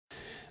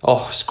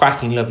Oh, it's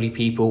cracking, lovely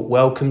people.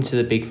 Welcome to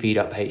the Big Feed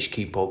Up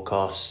HQ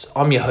podcast.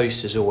 I'm your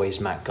host, as always,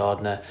 Matt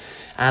Gardner.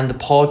 And the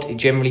pod, it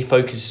generally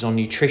focuses on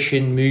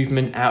nutrition,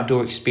 movement,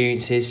 outdoor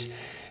experiences.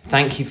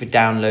 Thank you for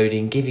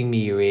downloading, giving me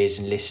your ears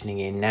and listening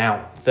in.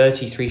 Now,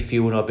 33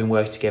 Fuel and I've been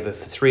working together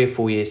for 3 or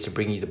 4 years to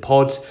bring you the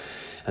pod.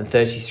 And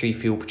 33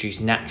 Fuel produce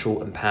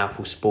natural and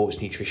powerful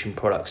sports nutrition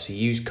products. So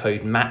use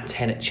code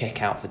MATT10 at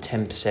checkout for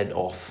 10%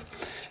 off.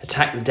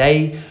 Attack the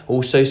Day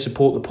also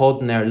support the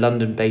pod, and they're a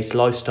London-based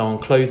lifestyle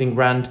and clothing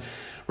brand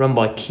run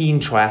by keen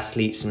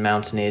triathletes and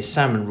mountaineers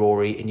Sam and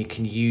Rory, and you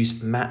can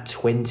use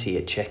MATT20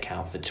 at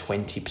checkout for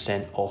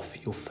 20% off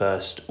your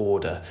first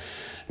order.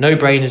 No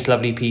brainers,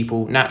 lovely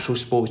people. Natural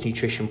sports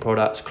nutrition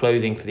products,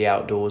 clothing for the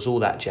outdoors, all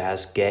that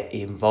jazz. Get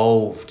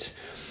involved.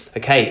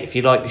 Okay, if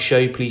you like the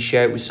show, please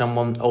share it with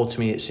someone.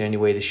 Ultimately, it's the only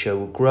way the show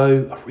will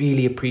grow. I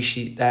really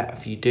appreciate that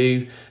if you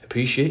do.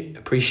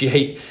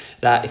 Appreciate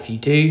that if you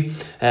do.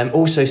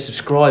 Also,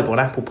 subscribe on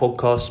Apple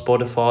Podcasts,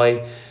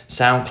 Spotify,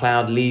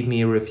 SoundCloud. Leave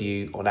me a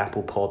review on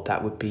Apple Pod.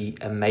 That would be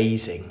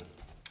amazing.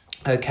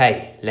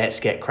 Okay, let's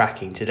get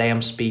cracking. Today,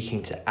 I'm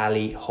speaking to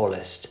Ali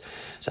Hollister.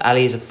 So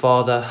Ali is a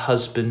father,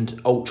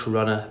 husband, ultra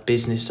runner,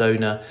 business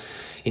owner.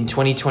 In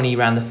 2020, he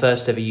ran the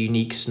first ever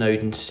unique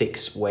Snowdon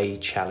 6-way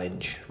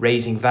challenge,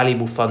 raising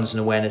valuable funds and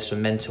awareness for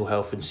mental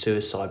health and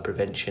suicide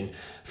prevention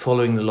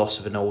following the loss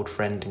of an old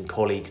friend and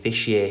colleague.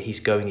 This year, he's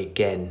going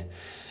again,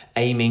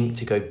 aiming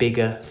to go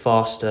bigger,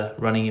 faster,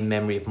 running in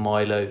memory of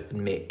Milo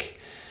and Mick.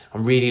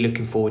 I'm really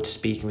looking forward to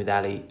speaking with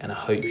Ali, and I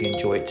hope you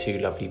enjoy it too,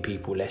 lovely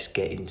people. Let's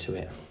get into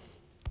it.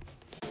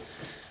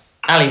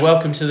 Ali,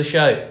 welcome to the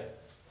show.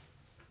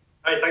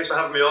 Hey, thanks for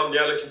having me on.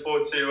 Yeah, looking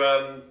forward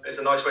to, it's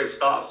a nice way to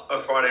start a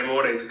Friday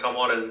morning to come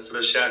on and sort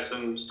of share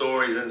some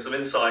stories and some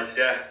insights.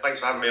 Yeah, thanks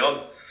for having me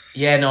on.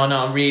 Yeah, no,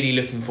 I'm really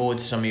looking forward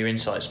to some of your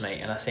insights,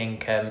 mate. And I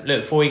think,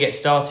 look, before we get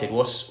started,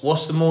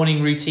 what's the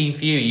morning routine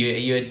for you? Are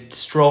you a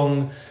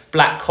strong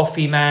black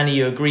coffee man? Are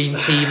you a green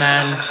tea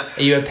man?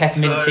 Are you a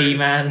peppermint tea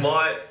man?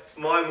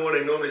 My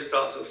morning normally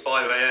starts at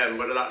 5 a.m,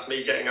 whether that's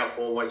me getting up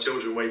or my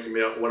children waking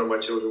me up, one of my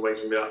children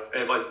waking me up.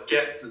 If I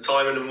get the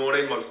time in the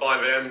morning, my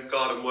 5 a.m.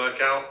 garden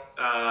workout,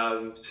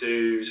 I'm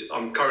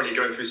currently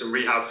going through some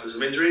rehab for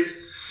some injuries.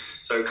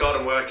 So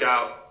garden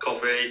workout,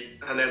 coffee,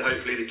 and then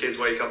hopefully the kids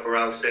wake up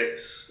around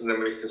 6 and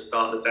then we can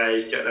start the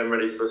day, get them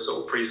ready for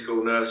sort of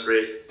preschool,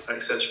 nursery,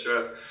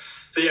 etc.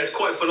 So yeah, it's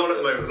quite full on at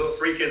the moment. I've got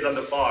 3 kids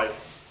under 5.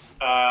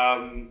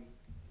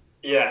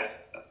 Yeah,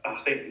 I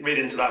think read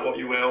into that what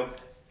you will.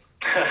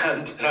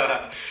 And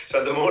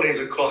so the mornings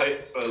are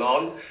quite full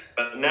on,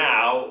 but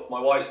now my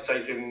wife's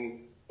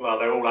taken, well,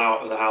 they're all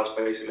out of the house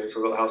basically, so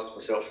I've got the house to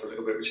myself for a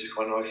little bit, which is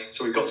quite nice.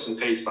 So we've got some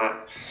peace,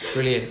 Matt.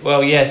 Brilliant.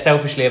 Well, yeah,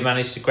 selfishly I've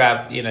managed to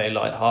grab,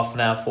 like half an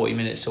hour, 40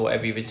 minutes or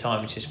whatever of your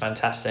time, which is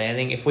fantastic. I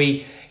think if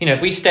we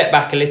step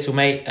back a little,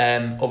 mate,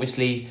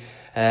 obviously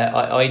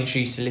I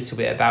introduced a little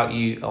bit about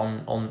you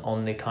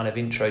on the kind of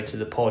intro to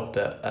the pod,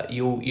 but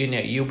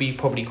you'll be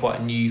probably quite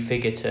a new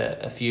figure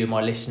to a few of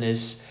my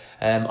listeners.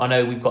 I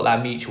know we've got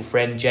that mutual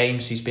friend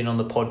James who's been on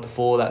the pod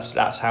before.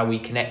 That's how we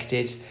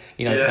connected.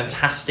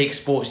 Fantastic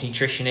sports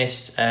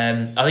nutritionist.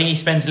 I think he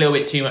spends a little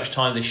bit too much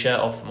time with his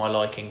shirt off for my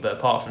liking, but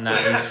apart from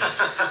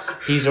that,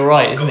 he's all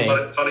right, isn't he?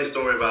 Funny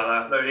story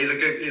about that. No, he's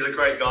a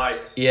great guy.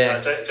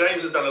 Yeah.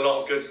 James has done a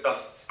lot of good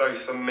stuff both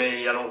for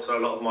me and also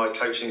a lot of my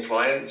coaching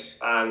clients,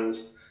 and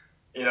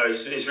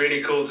it's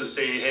really cool to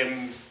see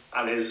him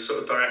and his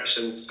sort of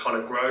direction kind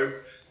of grow.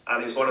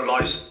 And he's one of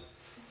life's,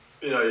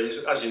 he's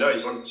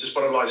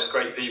one of life's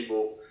great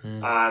people.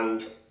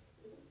 And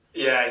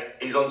yeah,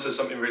 he's onto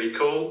something really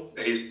cool.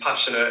 He's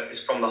passionate.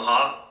 It's from the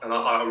heart, and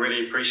I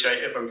really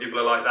appreciate it when people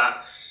are like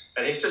that.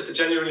 And he's just a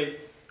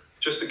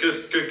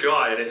good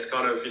guy. And it's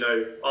kind of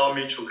our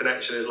mutual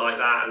connection is like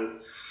that. And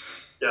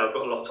yeah, I've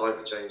got a lot of time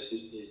for James.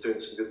 He's doing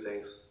some good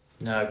things.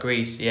 No,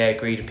 agreed. Yeah,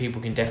 agreed. And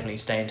people can definitely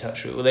stay in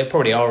touch with. Well, they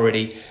probably are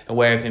already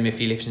aware of him if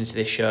you listen to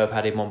this show. I've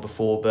had him on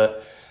before,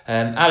 but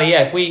Ali,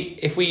 yeah,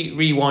 if we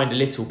rewind a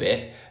little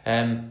bit,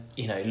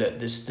 look,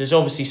 there's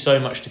obviously so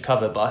much to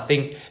cover, but I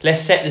think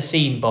let's set the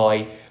scene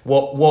by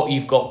what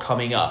you've got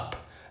coming up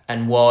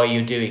and why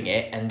you're doing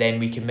it, and then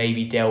we can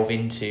maybe delve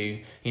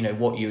into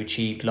what you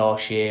achieved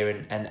last year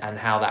and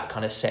how that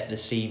kind of set the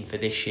scene for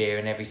this year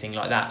and everything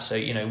like that. So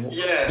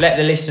let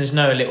the listeners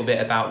know a little bit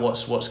about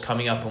what's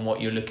coming up and what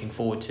you're looking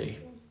forward to.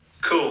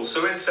 Cool.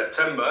 So in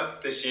September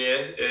this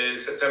year,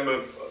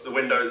 the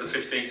window is the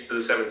 15th to the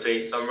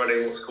 17th. I'm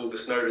running what's called the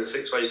Snowdon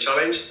 6-way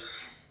challenge,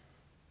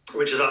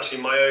 which is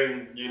actually my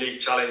own unique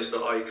challenge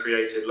that I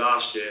created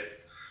last year,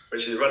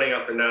 which is running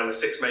up and down the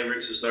 6 main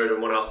routes of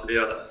Snowdon one after the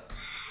other,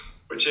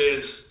 which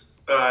is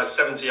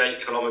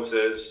 78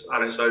 kilometres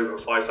and it's over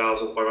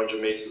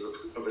 5,500 metres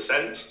of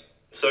ascent.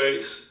 So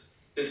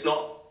it's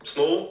not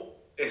small,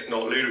 it's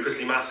not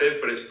ludicrously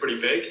massive, but it's pretty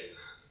big.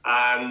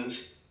 And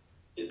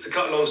to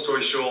cut a long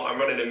story short, I'm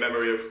running in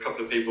memory of a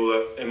couple of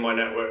people in my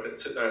network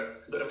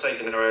that have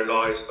taken their own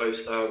lives,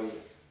 both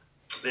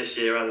this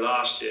year and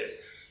last year.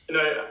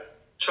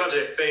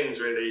 Tragic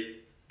things really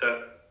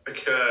that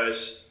occurred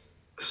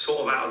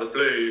sort of out of the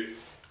blue.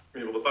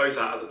 Both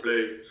out of the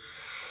blue.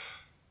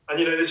 And,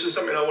 you know, this was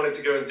something I wanted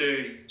to go and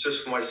do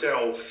just for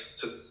myself,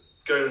 to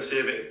go and see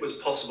if it was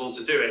possible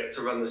to do it,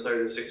 to run the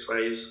Snowdon Six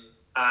Ways.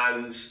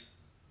 And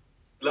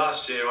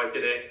last year I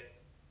did it.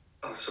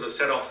 I sort of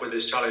set off with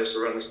this challenge to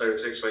run the Snowdon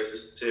Six Ways to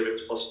see if it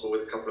was possible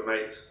with a couple of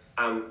mates.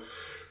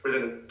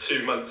 Within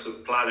 2 months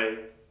of planning,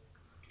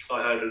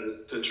 I heard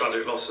of the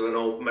tragic loss of an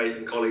old mate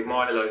and colleague,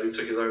 Milo, who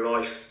took his own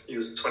life. He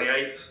was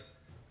 28.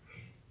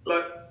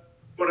 Like,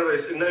 one of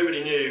those,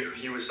 nobody knew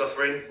he was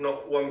suffering.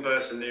 Not one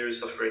person knew he was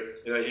suffering.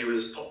 You know, he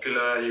was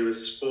popular, he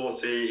was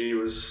sporty, he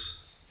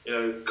was, you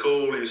know,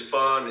 cool, he was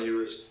fun, he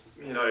was,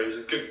 you know, he was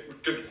a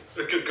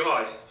good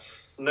guy.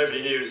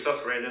 Nobody knew he was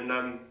suffering,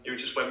 and he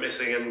just went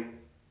missing, and,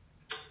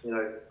 you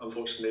know,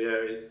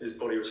 unfortunately, his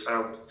body was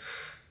found.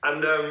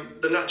 And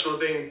the natural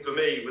thing for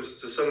me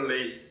was to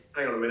suddenly,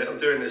 hang on a minute, I'm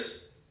doing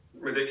this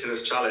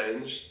ridiculous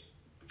challenge.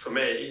 For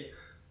me,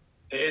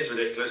 it is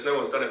ridiculous. No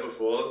one's done it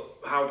before.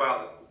 How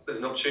about there's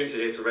an opportunity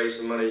here to raise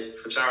some money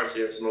for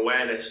charity and some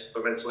awareness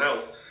for mental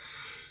health?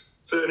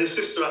 So, and his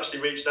sister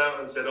actually reached out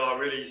and said, I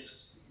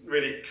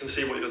really can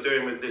see what you're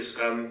doing with this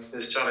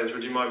this challenge.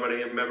 Would you mind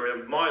running in memory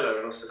of Milo?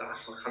 And I said,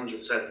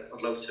 100%.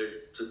 I'd love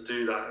to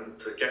do that and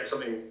to get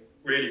something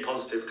really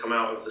positive come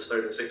out of the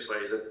Snowdon Six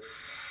Ways.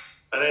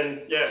 And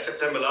then, yeah,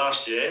 September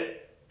last year,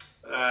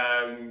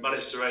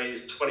 managed to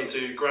raise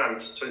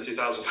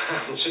 22,000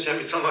 pounds, which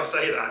every time I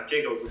say that, I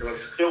giggle, because I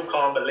still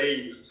can't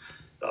believe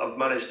that I've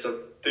managed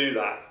to do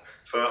that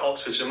for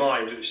Oxfordshire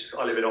Mind, which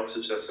I live in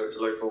Oxfordshire, so it's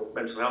a local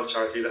mental health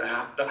charity that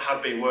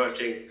had been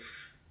working.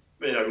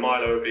 You know,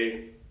 Milo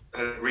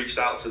had reached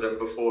out to them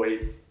before he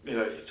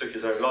took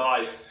his own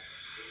life.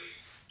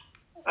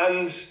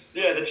 And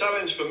yeah, the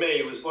challenge for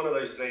me was one of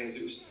those things.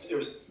 It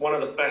was one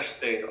of the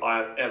best things I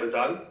have ever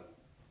done.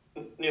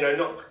 You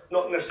know,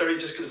 not necessarily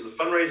just because of the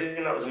fundraising,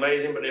 that was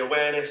amazing, but the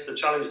awareness, the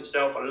challenge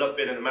itself. I love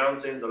being in the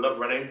mountains. I love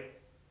running.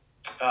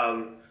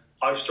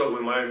 I've struggled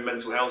with my own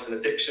mental health and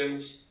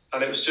addictions,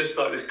 and it was just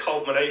like this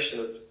culmination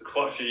of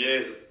quite a few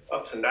years of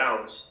ups and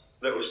downs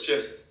that was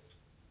just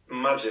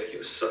magic. It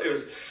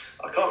was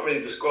I can't really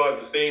describe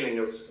the feeling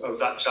of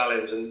that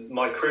challenge. And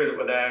my crew that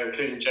were there,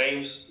 including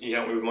James, he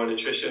helped me with my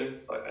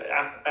nutrition.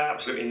 I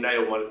absolutely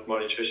nailed my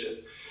nutrition.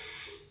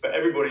 But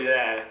everybody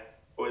there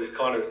was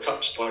kind of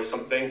touched by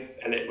something,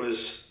 and it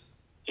was,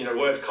 you know,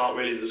 words can't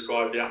really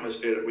describe the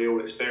atmosphere that we all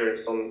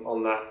experienced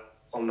on that,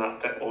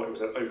 or it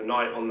was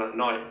overnight on that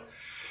night.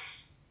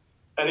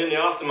 And in the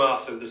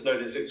aftermath of the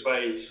Snowdon Six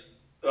Ways,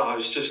 I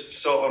was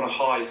just so on a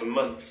high for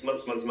months. And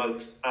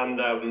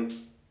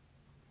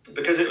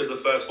because it was the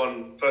first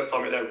time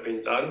it had ever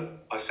been done,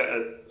 I set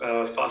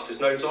a fastest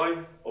known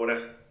time, or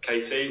an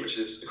FKT, which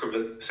is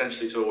equivalent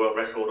essentially to a world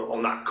record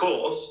on that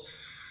course.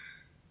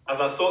 And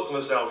I thought to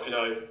myself, you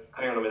know,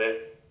 hang on a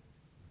minute,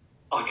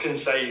 I can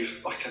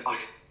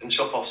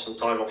chop off some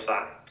time off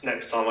that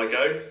next time I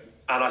go.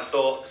 And I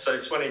thought, so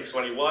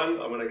 2021, I'm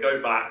going to go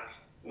back.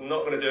 I'm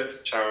not going to do it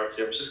for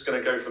charity. I'm just going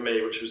to go for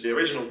me, which was the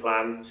original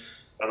plan.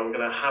 And I'm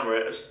going to hammer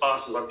it as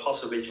fast as I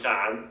possibly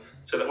can,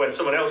 so that when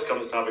someone else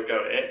comes to have a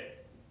go at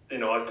it, you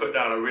know, I put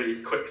down a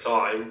really quick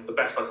time, the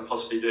best I can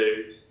possibly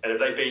do. And if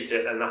they beat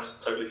it, then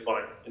that's totally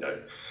fine, you know.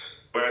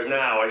 Whereas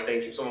now, I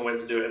think if someone went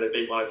to do it and they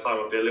beat my time,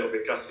 I'd be a little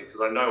bit gutted,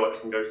 because I know I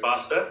can go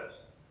faster.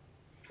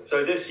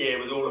 So this year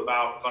was all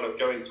about kind of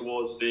going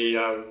towards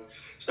the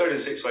Snowdon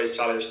Six Ways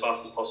Challenge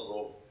fast as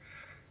possible.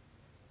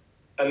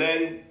 And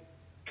then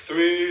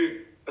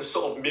through a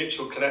sort of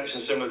mutual connection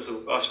similar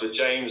to us with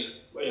James,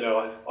 you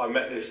know, I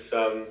met this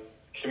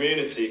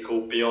community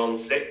called Beyond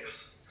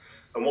Six.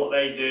 And what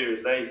they do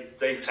is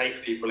they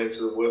take people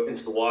into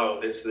the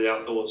wild, into the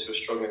outdoors, who are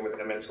struggling with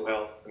their mental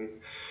health. And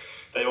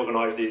they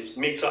organise these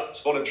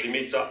meetups, voluntary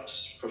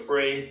meetups for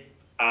free.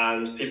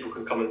 And people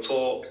can come and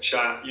talk,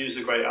 chat, use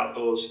the great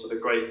outdoors for the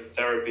great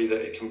therapy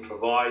that it can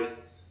provide.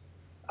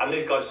 And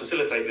these guys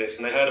facilitate this,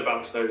 and they heard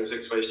about the Snowdon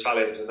Six Ways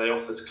Challenge, and they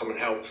offered to come and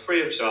help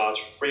free of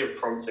charge, free of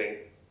prompting,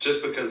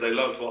 just because they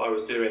loved what I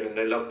was doing, and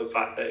they loved the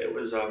fact that it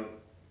was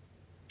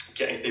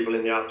getting people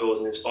in the outdoors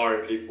and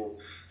inspiring people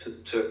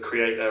to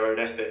create their own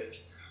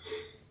epic.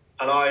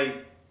 And I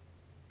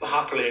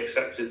happily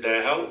accepted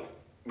their help.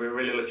 We were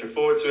really looking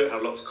forward to it,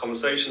 had lots of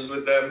conversations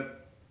with them.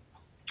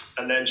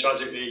 And then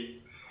tragically,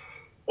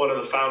 one of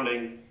the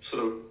founding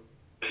sort of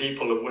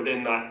people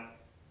within that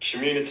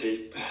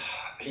community,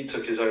 he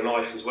took his own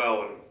life as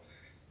well, and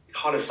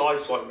kind of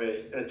sideswiped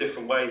me in a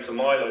different way to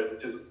Milo,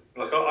 because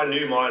like I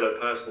knew Milo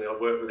personally. I'd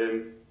worked with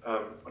him,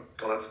 I'd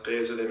gone out for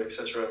beers with him,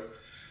 etc.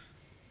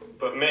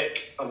 But Mick,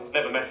 I've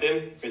never met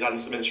him. We'd had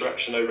some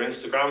interaction over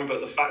Instagram, but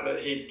the fact that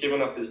he'd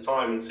given up his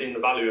time and seen the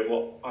value in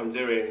what I'm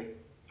doing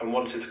and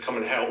wanted to come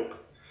and help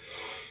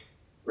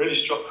really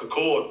struck a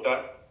chord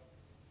that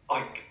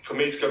for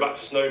me to go back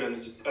to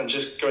Snowdon and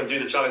just go and do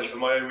the challenge for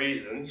my own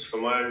reasons, for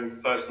my own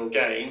personal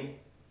gain,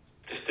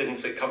 this didn't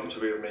sit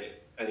comfortably with me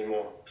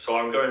anymore. So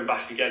I'm going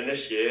back again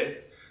this year,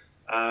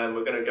 and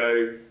we're going to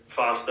go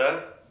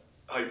faster,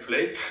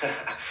 hopefully,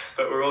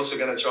 but we're also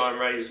going to try and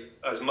raise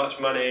as much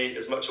money,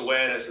 as much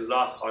awareness as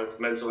last time for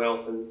mental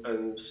health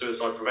and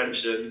suicide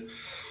prevention.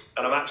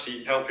 And I'm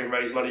actually helping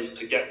raise money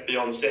to get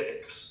Beyond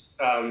Six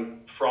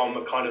from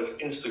a kind of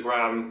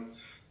Instagram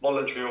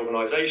voluntary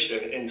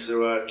organisation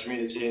into a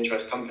community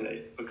interest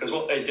company, because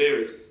what they do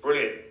is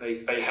brilliant.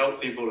 They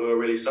help people who are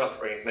really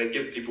suffering. They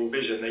give people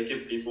vision. They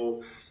give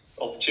people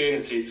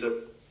opportunity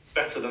to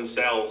better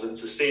themselves and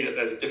to see that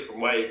there's a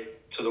different way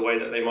to the way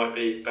that they might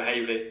be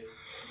behaving.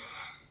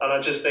 And I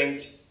just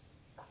think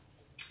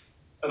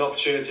an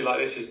opportunity like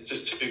this is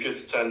just too good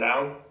to turn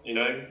down.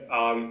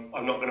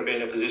 I'm not going to be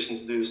in a position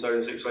to do the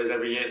Snowdon Six Ways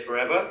every year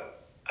forever.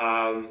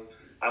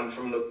 And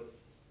from the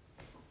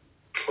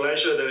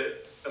pleasure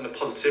and the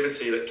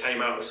positivity that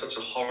came out of such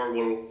a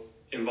horrible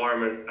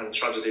environment and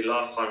tragedy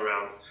last time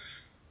around,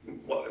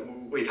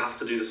 we have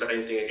to do the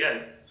same thing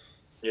again.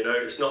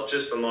 It's not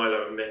just for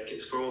Milo and Mick,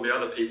 it's for all the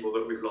other people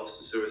that we've lost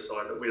to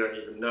suicide that we don't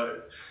even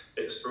know.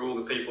 It's for all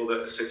the people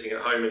that are sitting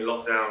at home in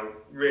lockdown,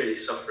 really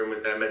suffering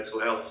with their mental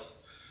health,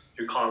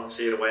 who can't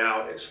see a way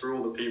out. It's for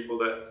all the people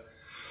that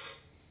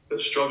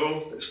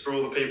struggle. It's for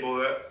all the people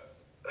that,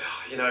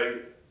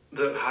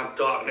 that have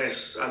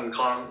darkness and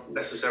can't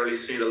necessarily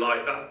see the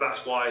light.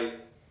 That's why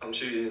I'm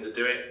choosing to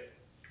do it.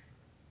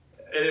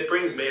 And it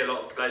brings me a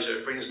lot of pleasure.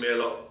 It brings me a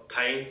lot of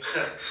pain,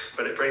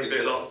 but it brings me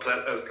a lot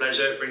of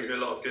pleasure. It brings me a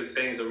lot of good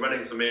things. And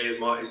running for me is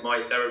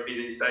my therapy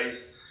these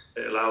days.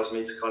 It allows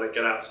me to kind of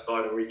get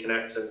outside and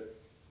reconnect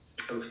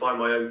and find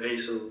my own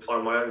peace and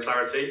find my own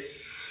clarity.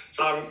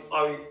 So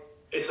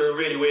it's a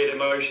really weird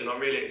emotion. I'm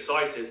really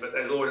excited, but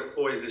there's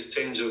always this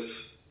tinge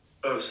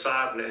of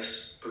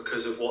sadness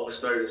because of what the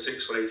Snowdon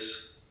Six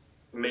Ways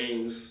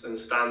means and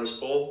stands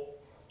for.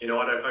 I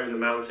don't own the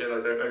mountain, I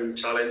don't own the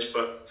challenge,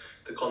 but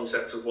the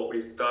concept of what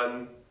we've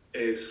done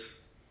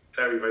is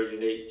very, very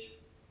unique.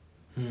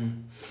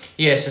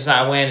 Yes, it's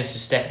that awareness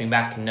of stepping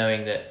back and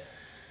knowing that,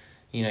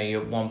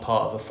 you're one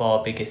part of a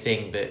far bigger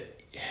thing, but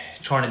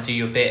trying to do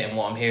your bit. And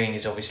what I'm hearing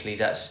is obviously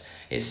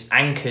it's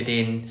anchored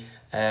in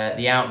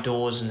the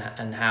outdoors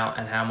and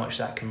how much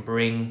that can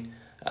bring.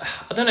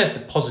 I don't know if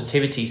the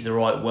positivity is the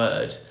right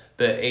word,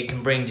 but it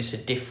can bring just a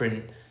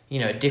different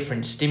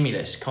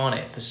stimulus, can't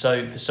it, for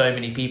so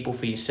many people,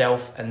 for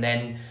yourself. And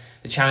then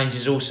the challenge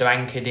is also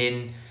anchored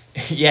in,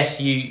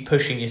 yes, you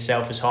pushing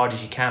yourself as hard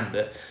as you can,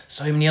 but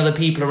so many other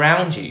people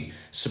around you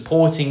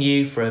supporting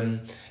you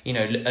from a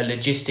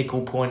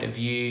logistical point of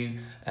view,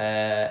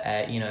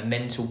 a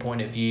mental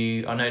point of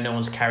view. I know no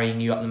one's carrying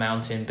you up the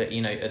mountain, but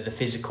the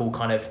physical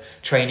kind of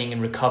training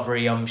and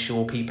recovery, I'm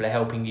sure people are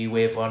helping you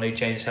with. I know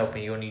James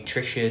helping you on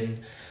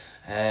nutrition.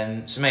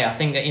 So mate, I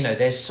think that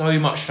there's so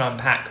much to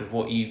unpack with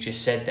what you've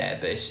just said there,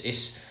 but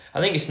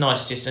I think it's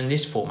nice just in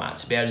this format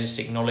to be able to just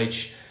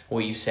acknowledge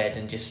what you said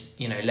and just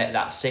let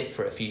that sit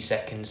for a few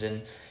seconds.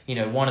 And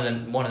one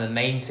of the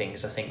main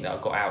things I think that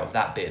I got out of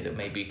that bit that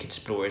maybe we could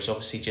explore is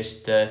obviously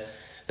just the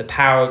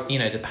power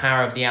the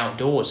power of the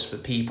outdoors for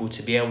people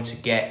to be able to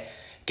get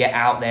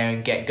out there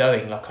and get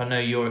going. Like, I know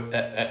you're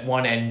at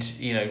one end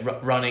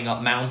running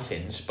up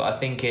mountains, but I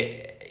think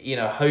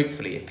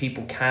hopefully if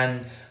people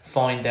can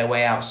find their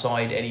way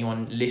outside,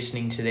 anyone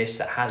listening to this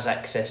that has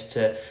access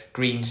to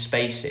green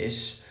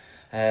spaces,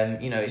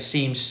 it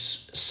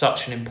seems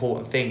such an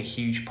important thing, a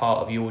huge part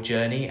of your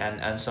journey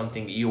and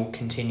something that you're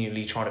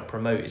continually trying to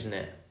promote, isn't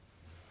it?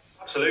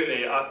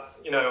 Absolutely.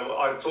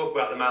 I talk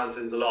about the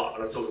mountains a lot,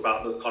 and I talk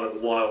about the kind of the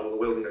wild, the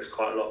wilderness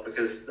quite a lot,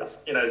 because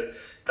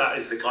that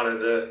is the kind of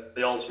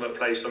the ultimate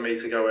place for me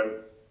to go and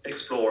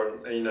explore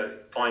and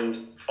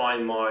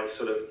find my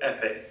sort of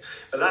epic.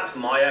 But that's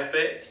my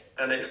epic,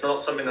 and it's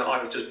not something that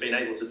I've just been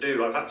able to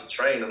do. I've had to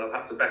train and I've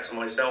had to better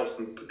myself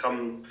and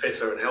become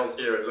fitter and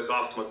healthier and look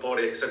after my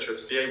body, etc.,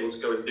 to be able to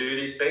go and do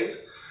these things.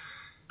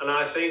 And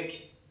I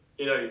think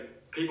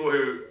people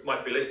who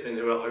might be listening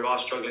who are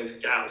struggling to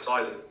get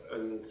outside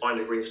and find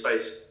a green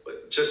space,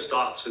 it just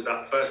starts with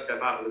that first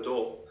step out of the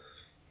door.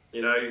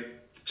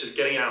 Just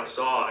getting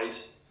outside.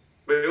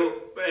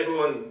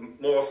 Everyone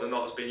more often than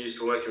not has been used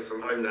to working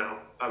from home now,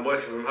 and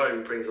working from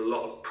home brings a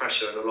lot of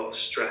pressure and a lot of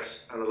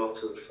stress and a lot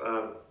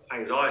of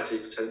anxiety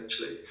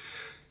potentially.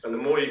 And the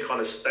more you kind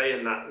of stay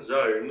in that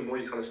zone, the more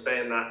you kind of stay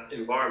in that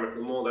environment,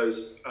 the more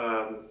those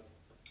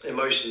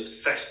emotions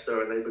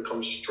fester and they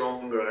become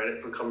stronger and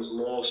it becomes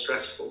more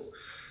stressful.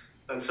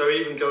 And so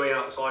even going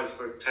outside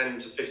for a 10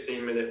 to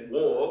 15 minute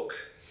walk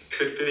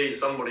could be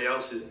somebody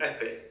else's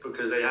epic,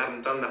 because they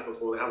haven't done that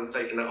before. They haven't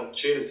taken that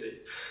opportunity.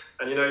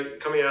 And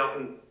coming out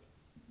and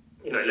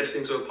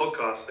listening to a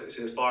podcast that's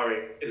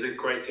inspiring is a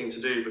great thing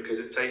to do, because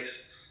it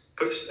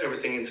puts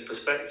everything into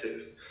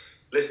perspective.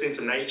 Listening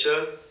to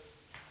nature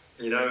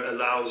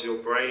allows your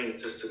brain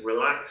just to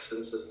relax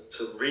and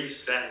to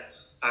reset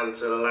and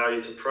to allow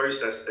you to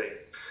process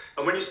things.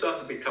 And when you start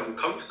to become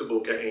comfortable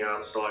getting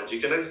outside, you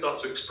can then start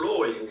to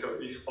explore.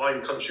 You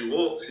find country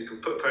walks. You can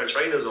put a pair of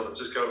trainers on and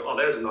just go, oh,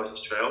 there's a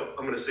nice trail.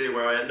 I'm going to see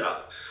where I end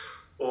up.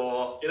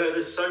 Or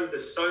there's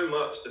so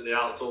much that the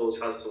outdoors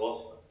has to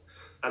offer.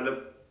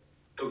 And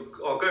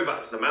I'll go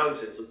back to the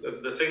mountains.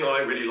 The thing I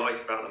really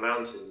like about the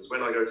mountains is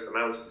when I go to the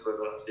mountains, whether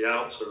that's the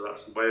Alps, whether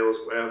that's in Wales,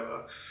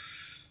 wherever,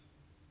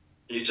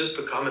 you just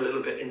become a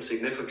little bit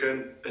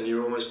insignificant, and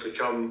you almost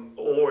become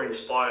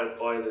awe-inspired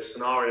by the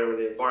scenario and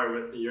the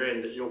environment that you're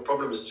in, that your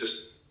problems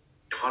just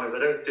they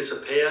don't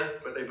disappear,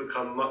 but they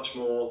become much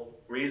more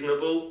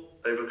reasonable.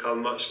 They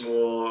become much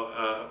more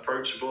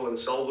approachable and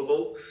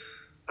solvable.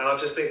 And I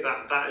just think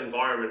that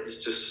environment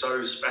is just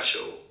so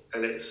special,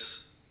 and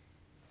it's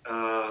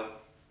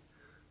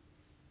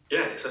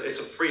it's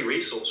a free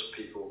resource for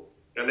people.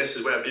 And this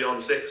is where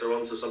Beyond Six are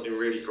onto something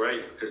really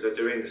great, because they're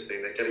doing this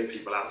thing. They're getting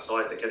people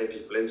outside. They're getting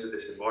people into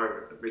this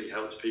environment that really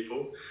helps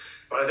people.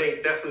 But I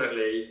think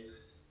definitely,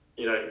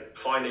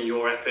 finding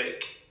your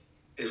epic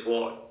is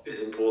what is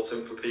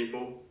important for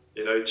people.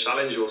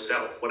 Challenge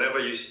yourself. Whatever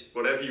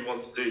you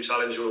want to do,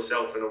 challenge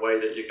yourself in a way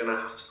that you're going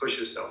to have to push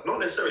yourself. Not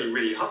necessarily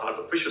really hard,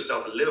 but push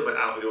yourself a little bit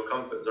out of your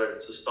comfort zone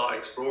to start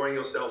exploring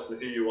yourself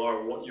and who you are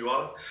and what you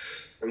are.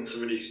 And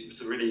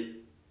it's a really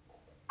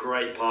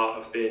great part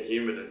of being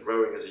human and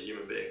growing as a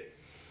human being.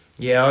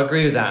 Yeah, I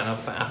agree with that,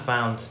 and I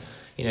found,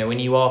 when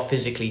you are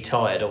physically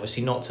tired,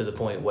 obviously not to the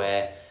point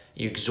where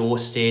you're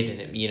exhausted and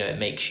it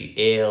makes you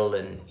ill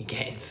and you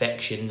get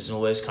infections and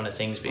all those kind of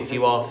things. But if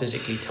you are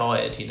physically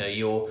tired,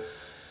 you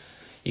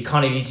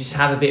just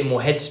have a bit more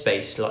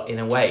headspace. Like, in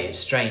a way, it's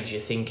strange. You're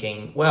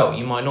thinking, well,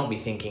 you might not be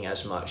thinking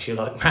as much. You're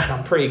like, man,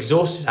 I'm pretty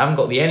exhausted. I haven't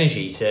got the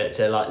energy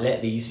to like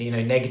let these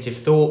negative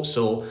thoughts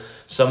or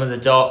some of the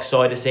dark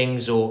side of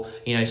things, or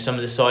some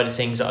of the side of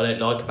things that I don't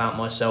like about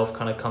myself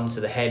kind of come to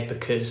the head,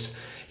 because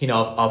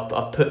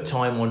I've put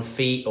time on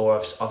feet,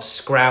 or I've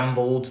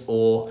scrambled,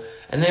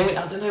 and then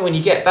I don't know, when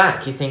you get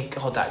back you think,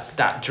 God,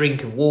 that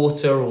drink of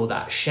water, or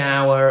that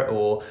shower,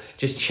 or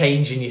just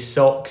changing your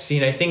socks,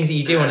 things that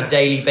you do on a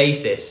daily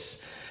basis.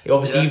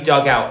 Obviously you've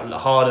dug out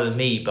harder than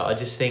me, but I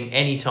just think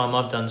anytime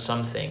I've done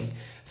something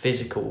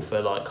physical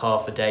for like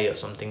half a day or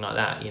something like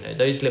that,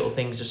 those little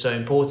things are so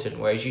important.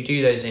 Whereas you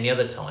do those any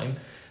other time,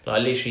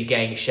 like literally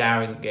getting a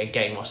shower and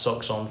getting my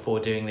socks on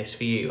before doing this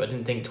for you, I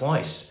didn't think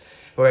twice.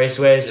 Whereas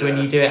when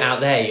you do it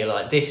out there, you're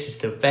like, this is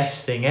the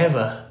best thing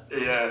ever.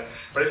 Yeah,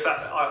 but it's that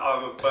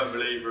I'm a firm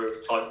believer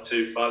of type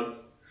 2 fun.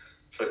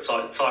 So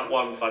type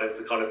 1 fun is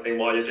the kind of thing,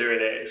 while you're doing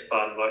it, it's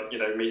fun. Like,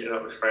 meeting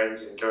up with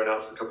friends and going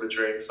out for a couple of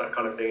drinks, that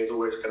kind of thing is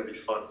always going to be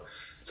fun.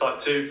 Type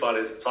 2 fun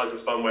is the type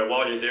of fun where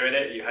while you're doing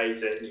it, you hate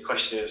it and you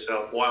question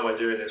yourself, why am I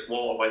doing this?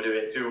 What am I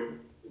doing?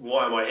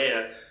 Why am I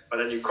here? But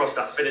then you cross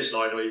that finish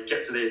line, or you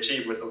get to the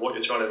achievement of what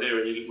you're trying to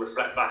do, and you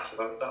reflect back,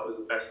 you're like, that was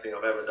the best thing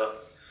I've ever done.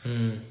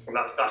 And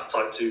that's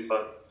type 2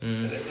 fun.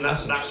 And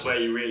that's where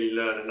you really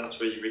learn, and that's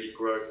where you really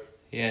grow.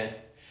 Yeah.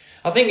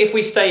 I think if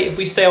we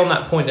stay on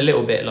that point a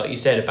little bit, like you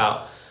said,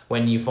 about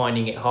when you're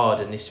finding it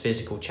hard and this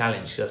physical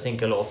challenge, because I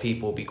think a lot of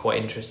people will be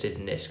quite interested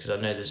in this, because I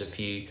know there's a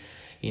few,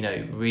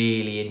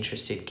 really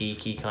interested,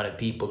 geeky kind of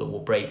people that will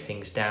break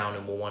things down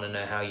and will want to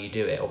know how you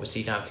do it.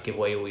 Obviously, you don't have to give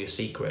away all your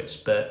secrets,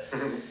 but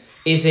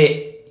is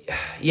it,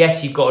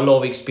 yes, you've got a lot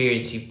of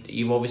experience.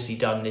 You've obviously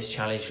done this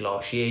challenge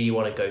last year. You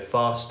want to go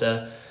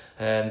faster.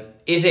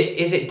 Is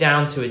it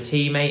down to a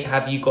teammate?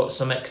 Have you got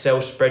some Excel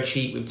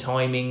spreadsheet with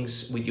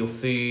timings, with your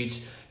food?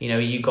 Are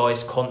you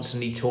guys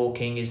constantly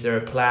talking? Is there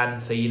a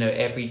plan for,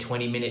 every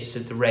 20 minutes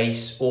of the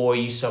race? Or are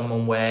you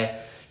someone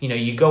where,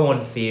 you go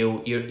on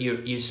field,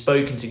 you've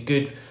spoken to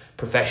good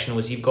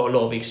professionals, you've got a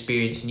lot of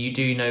experience, and you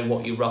do know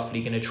what you're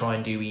roughly going to try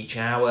and do each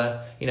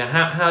hour?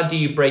 How do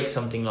you break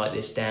something like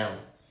this down?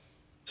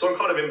 So I'm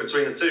kind of in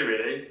between the two,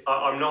 really.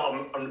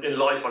 I'm in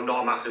life, I'm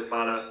not a massive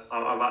planner.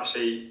 I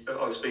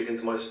was speaking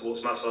to my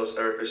sports massage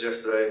therapist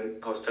yesterday,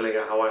 and I was telling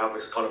her how I have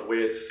this kind of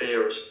weird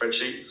fear of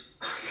spreadsheets.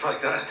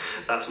 Like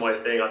that's my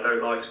thing. I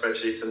don't like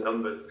spreadsheets and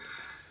numbers.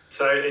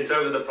 So in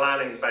terms of the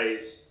planning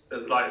phase,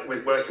 like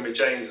with working with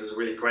James is a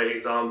really great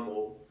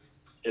example.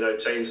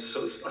 James,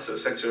 I sort of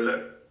said to him,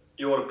 look,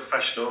 you're the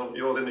professional,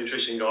 you're the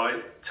nutrition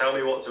guy. Tell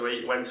me what to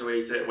eat, when to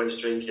eat it, when to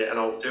drink it, and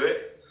I'll do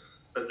it.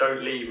 But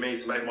don't leave me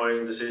to make my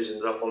own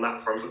decisions up on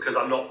that front, because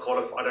I'm not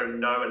qualified. I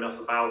don't know enough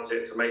about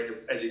it to make the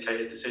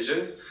educated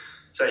decisions.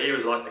 So he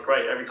was like,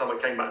 great. Every time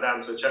I came back down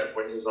to a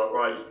checkpoint, he was like,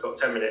 right, you've got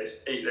 10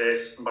 minutes, eat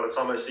this. And by the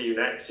time I see you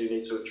next, you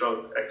need to have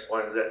drunk X,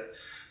 Y, and Z.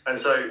 And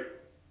so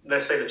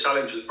let's say the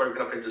challenge was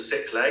broken up into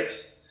 6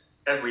 legs.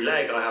 Every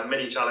leg, I have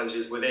mini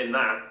challenges within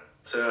that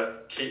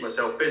to keep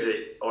myself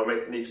busy. Or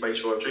I need to make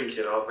sure I'm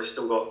drinking. I've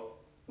still got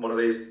one of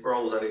these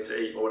rolls I need to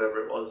eat, or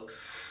whatever it was.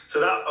 So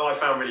that I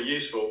found really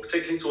useful,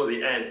 particularly towards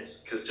the end,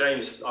 because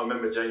I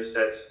remember James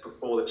said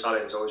before the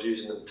challenge I was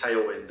using the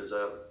Tailwind as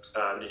a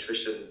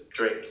nutrition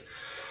drink.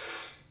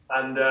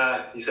 And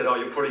he said,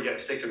 you'll probably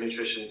get sick of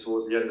nutrition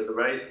towards the end of the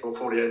race, or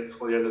before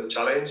the end of the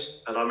challenge.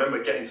 And I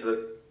remember getting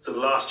to the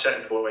last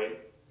checkpoint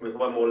with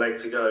one more leg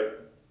to go,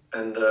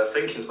 and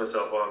thinking to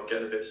myself, I'm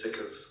getting a bit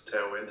sick of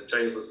Tailwind. And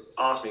James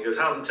asked me, he goes,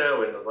 how's the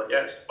Tailwind? I was like,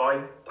 yeah, it's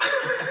fine.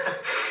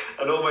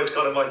 And almost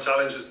kind of my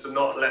challenge was to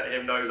not let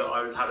him know that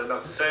I had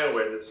enough of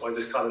Tailwind. And so I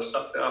just kind of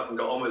sucked it up and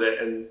got on with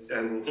it,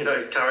 and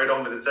carried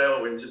on with the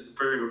Tailwind just to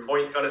prove a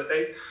point, kind of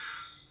thing.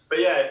 But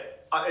yeah,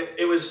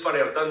 it was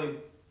funny. I've done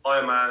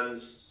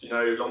Ironmans,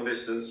 long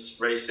distance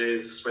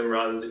races, swim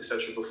runs,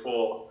 etc.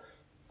 before.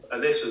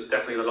 And this was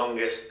definitely the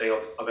longest thing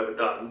I've ever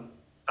done.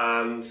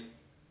 And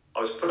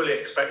I was fully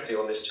expecting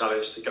on this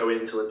challenge to go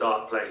into a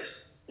dark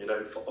place.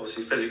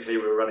 Obviously physically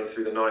we were running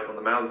through the night on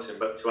the mountain,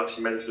 but to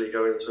actually mentally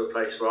go into a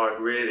place where I'd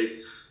really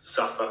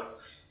suffer,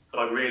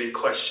 and I'd really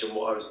question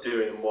what I was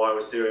doing and why I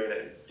was doing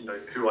it, and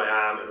who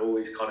I am, and all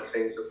these kind of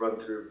things that run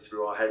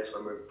through our heads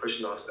when we're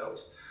pushing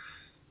ourselves.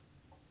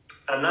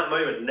 And that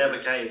moment never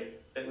came.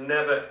 It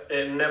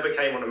never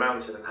came on a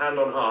mountain. And hand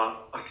on heart,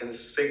 I can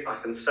say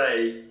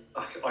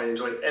I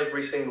enjoyed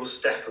every single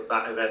step of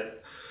that event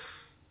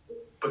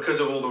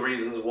because of all the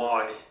reasons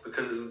why,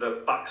 because of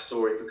the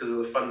backstory, because of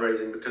the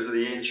fundraising, because of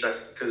the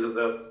interest, because of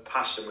the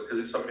passion, because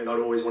it's something I'd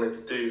always wanted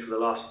to do for the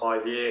last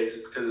 5 years,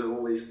 because of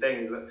all these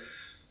things that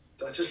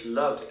I just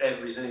loved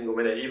every single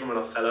minute. Even when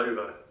I fell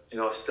over,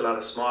 I still had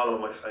a smile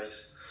on my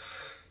face.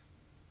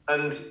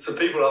 And so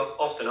people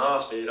often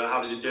ask me,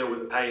 how did you deal with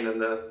the pain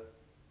and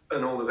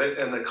all of it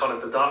and the kind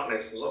of the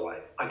darkness? And I was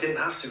like, I didn't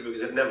have to,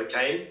 because it never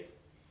came.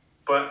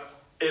 But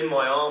in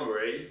my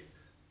armory,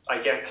 I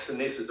guess, and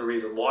this is the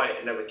reason why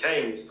it never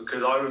came, is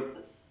because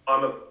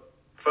I'm a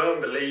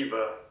firm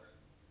believer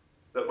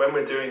that when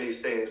we're doing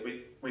these things,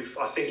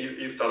 I think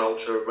you've done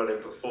ultra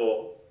running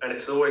before, and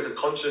it's always a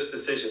conscious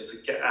decision to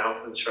get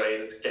out and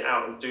train and to get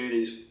out and do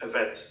these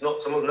events. It's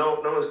not no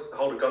one's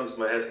hold a gun to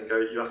my head and go,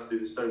 you have to do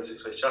the Stone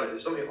 6 Race Challenge.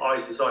 It's something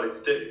I decided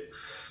to do.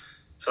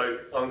 So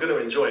I'm going to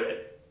enjoy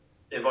it.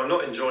 If I'm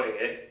not enjoying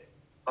it,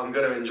 I'm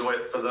going to enjoy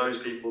it for those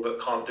people that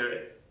can't do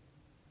it.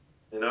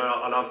 And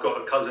I've got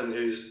a cousin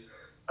who's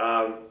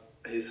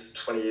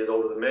 20 years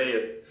older than me,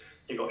 and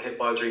he got hit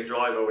by a drink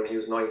driver when he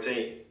was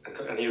 19,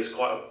 and he was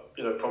quite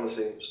a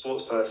promising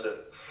sports person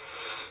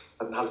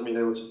and hasn't been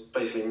able to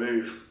basically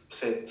move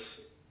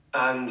since.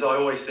 And I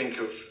always think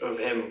of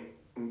him,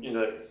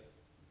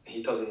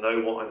 he doesn't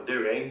know what I'm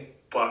doing,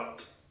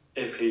 but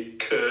if he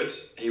could,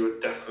 he would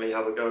definitely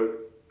have a go,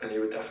 and he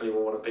would definitely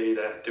want to be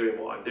there doing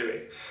what I'm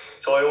doing.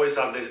 So I always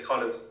have this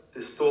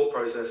thought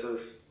process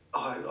of,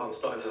 I'm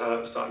starting to hurt,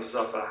 I'm starting to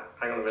suffer.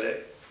 Hang on a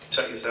minute,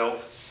 check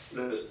yourself.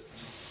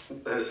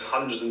 There's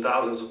hundreds and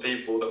thousands of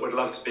people that would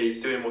love to be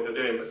doing what you're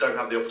doing but don't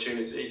have the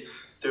opportunity.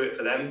 Do it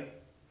for them.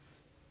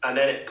 And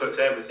then it puts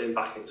everything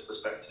back into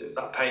perspective.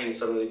 That pain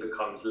suddenly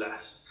becomes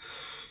less.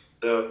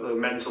 The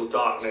mental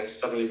darkness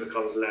suddenly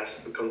becomes less.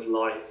 It becomes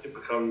light. It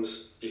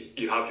becomes,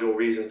 you have your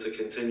reason to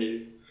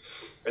continue.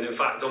 And in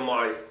fact, on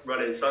my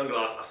running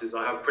sunglasses,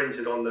 I have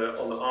printed on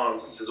the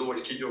arms, it says,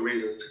 always keep your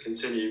reasons to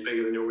continue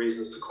bigger than your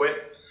reasons to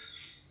quit.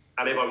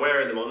 And if I'm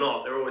wearing them or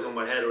not, they're always on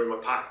my head or in my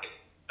pack.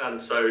 And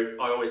so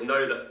I always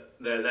know that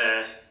they're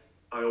there.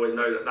 I always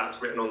know that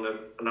that's written on them,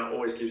 and that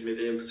always gives me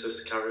the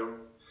impetus to carry on.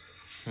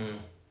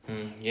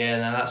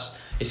 Yeah, no,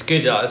 it's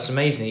good. It's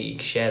amazing that you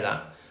can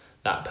share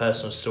that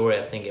personal story.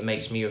 I think it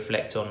makes me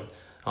reflect on.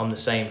 I'm the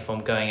same. From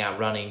going out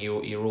running,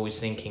 you're always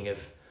thinking of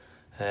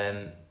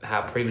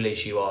how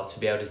privileged you are to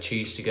be able to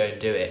choose to go and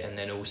do it, and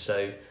then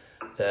also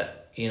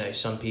that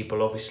some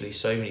people, obviously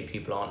so many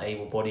people, aren't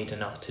able-bodied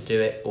enough to do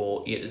it,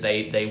 or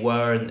they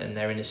were and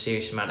they're in a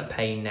serious amount of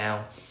pain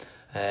now.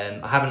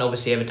 I haven't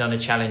obviously ever done a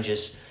challenge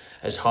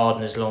as hard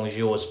and as long as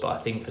yours, but I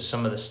think for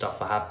some of the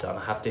stuff I have done,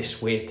 I have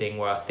this weird thing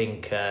where I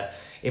think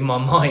in my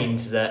mind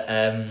that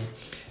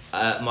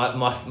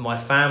my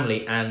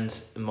family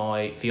and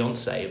my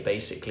fiance are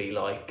basically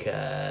like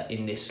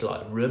in this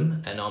like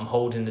room, and I'm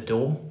holding the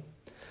door,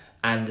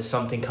 and there's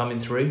something coming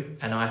through,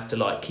 and I have to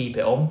like keep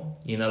it on,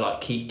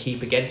 like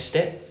keep against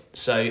it.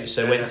 So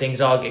when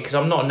things are, because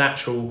I'm not a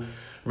natural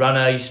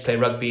runner, I used to play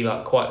rugby,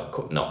 like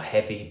quite not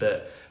heavy,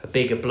 but a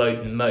bigger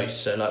bloke than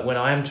most. So like when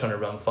I am trying to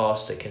run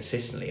faster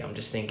consistently, I'm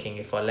just thinking,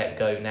 if I let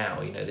go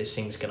now, this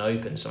thing's gonna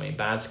open, something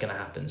bad's gonna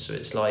happen. So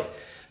it's like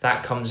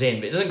that comes in,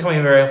 but it doesn't come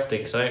in very often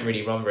because I don't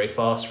really run very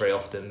fast very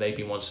often,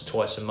 maybe once or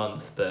twice a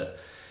month. But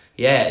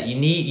yeah, you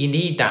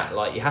need that,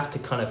 like you have to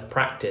kind of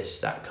practice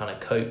that kind of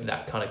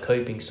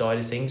coping side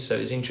of things. So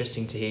it's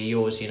interesting to hear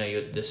yours,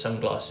 the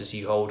sunglasses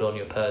you hold on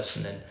your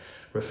person and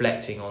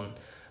reflecting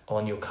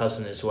on your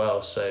cousin as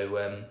well.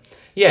 So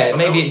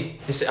maybe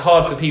it's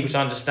hard for people to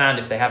understand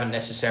if they haven't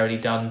necessarily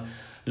done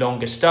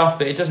longer stuff,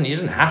 but it doesn't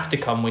have to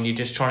come when you're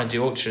just trying to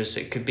do ultras.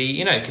 It could be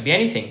it could be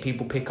anything.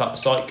 People pick up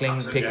cycling,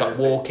 Absolutely, pick up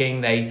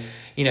walking, they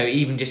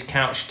even just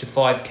couch to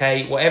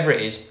 5k, whatever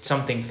it is,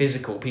 something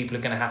physical. People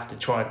are going to have to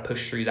try and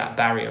push through that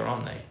barrier,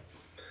 aren't they?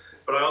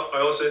 But I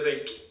also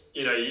think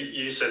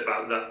you said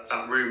about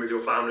that room with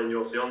your family and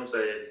your fiance,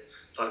 and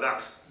like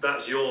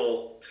that's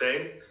your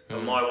thing.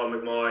 And my one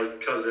with my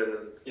cousin,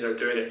 and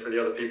doing it for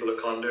the other people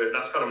that can't do it.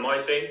 That's kind of my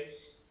thing.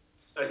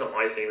 It's not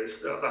my thing.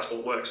 That's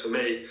what works for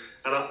me.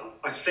 And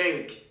I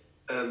think,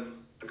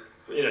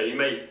 you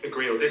may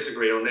agree or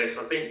disagree on this.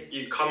 I think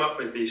you come up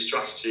with these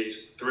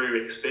strategies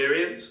through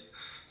experience,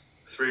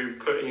 through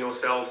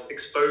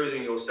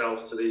exposing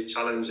yourself to these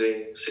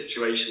challenging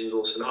situations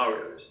or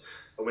scenarios.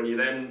 And when you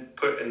then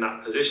put in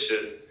that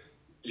position,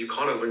 you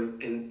kind of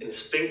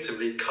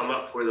instinctively come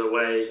up with a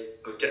way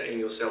of getting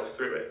yourself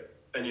through it.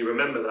 And you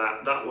remember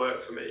that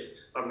worked for me.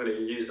 I'm going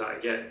to use that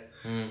again.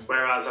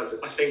 Whereas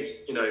I think,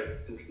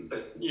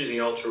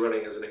 using ultra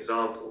running as an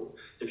example,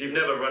 if you've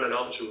never run an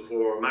ultra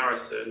before, or a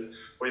marathon,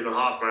 or even a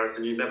half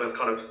marathon, you've never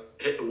kind of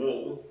hit the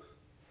wall,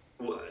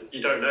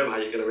 you don't know how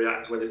you're going to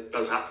react when it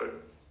does happen.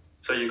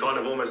 So you kind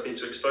of almost need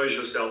to expose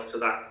yourself to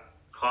that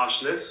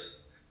harshness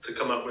to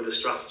come up with a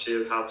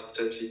strategy of how to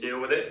potentially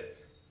deal with it.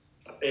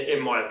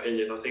 In my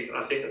opinion, I think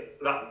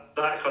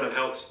that kind of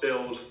helps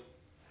build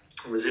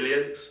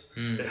resilience.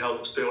 It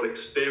helps build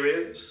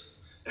experience.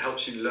 It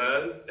helps you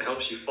learn. It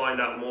helps you find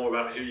out more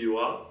about who you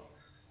are.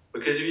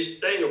 Because if you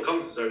stay in your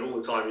comfort zone all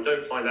the time, you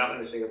don't find out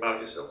anything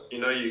about yourself. You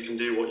know you can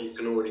do what you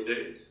can already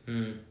do.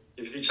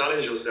 If you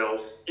challenge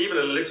yourself, even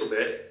a little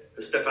bit,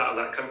 and step out of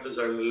that comfort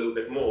zone a little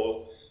bit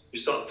more, you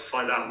start to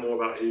find out more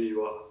about who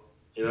you are.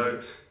 You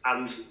know,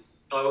 and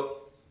I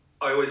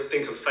always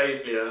think of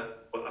failure.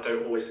 Well, I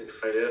don't always think of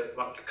failure,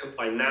 but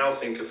I now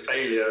think of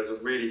failure as a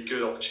really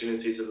good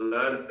opportunity to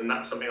learn, and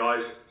that's something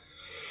I've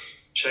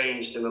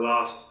changed in the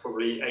last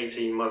probably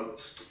 18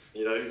 months.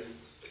 You know,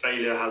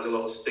 failure has a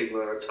lot of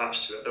stigma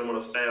attached to it. I don't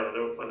want to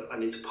fail. I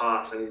need to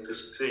pass. I need to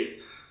succeed.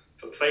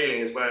 But failing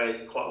is where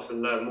you quite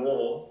often learn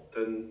more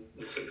than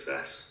the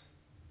success.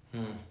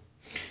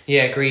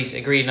 Yeah, agreed.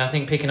 And I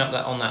think picking up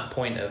on that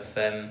point of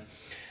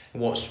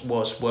what's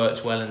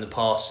worked well in the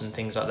past and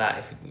things like that.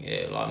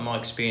 If like my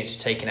experience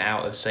of taking it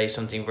out of, say,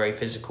 something very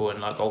physical and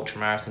like ultra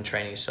marathon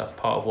training and stuff,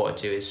 part of what I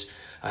do is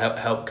I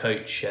help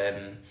coach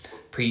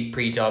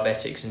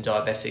pre-diabetics and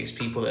diabetics,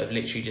 people that have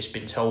literally just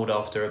been told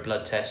after a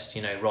blood test,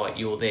 right,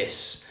 you're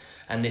this,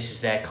 and this is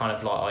their kind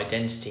of like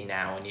identity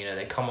now, and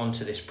they come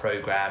onto this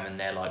program and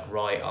they're like,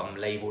 right, I'm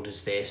labeled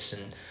as this,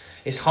 and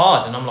it's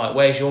hard, and I'm like,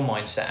 where's your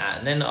mindset at?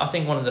 And then I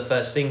think one of the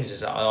first things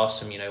is that I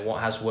ask them, what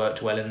has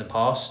worked well in the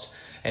past,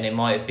 and it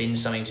might have been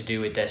something to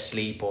do with their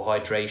sleep or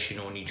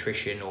hydration or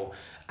nutrition or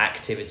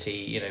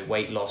activity,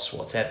 weight loss,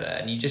 whatever,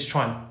 and you just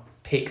try and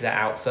pick that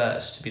out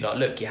first to be like,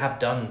 look, you have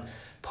done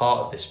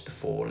part of this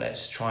before,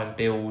 let's try and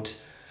build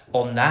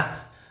on that,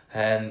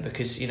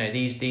 because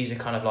these are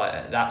kind of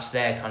like, that's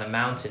their kind of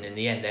mountain. In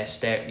the end,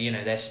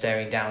 they're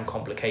staring down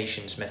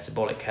complications,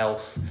 metabolic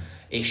health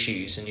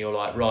issues, and you're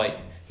like, right,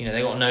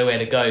 they got nowhere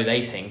to go,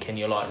 they think, and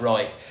you're like,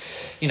 right,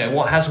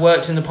 what has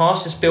worked in the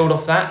past, let's build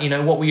off that.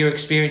 What were your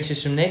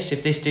experiences from this?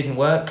 If this didn't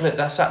work, look,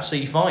 that's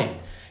absolutely fine.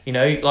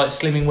 Like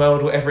Slimming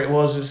World, whatever it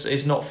was,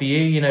 is not for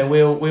you.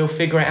 We'll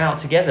figure it out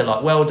together.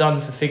 Like, well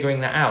done for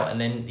figuring that out.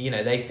 And then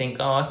they think,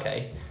 oh,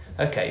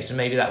 okay, so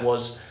maybe it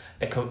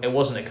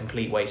wasn't a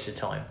complete waste of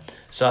time.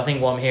 So I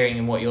think what I'm hearing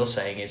and what you're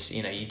saying is,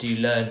 you do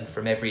learn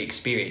from every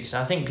experience.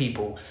 And I think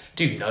people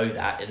do know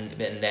that,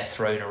 and they're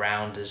thrown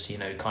around as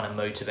kind of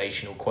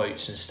motivational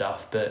quotes and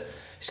stuff. But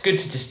it's good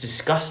to just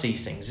discuss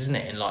these things, isn't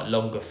it, in like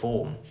longer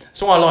form.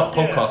 That's why I like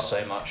podcasts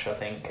so much, I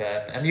think.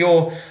 And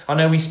I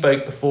know we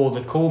spoke before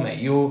the call, mate.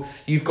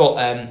 You've got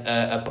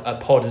a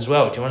pod as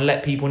well. Do you want to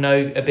let people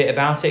know a bit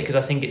about it? Because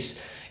I think it's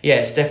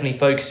definitely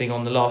focusing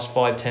on the last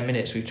 5-10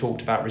 minutes. We've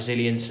talked about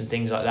resilience and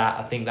things like that.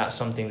 I think that's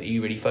something that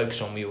you really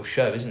focus on with your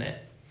show, isn't it?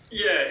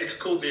 Yeah, it's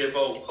called the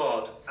Evolve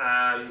Pod,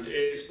 and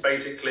it's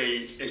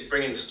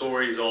bringing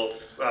stories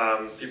of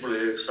people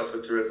who have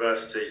suffered through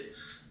adversity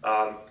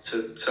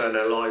to turn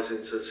their lives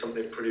into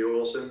something pretty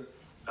awesome.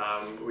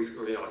 I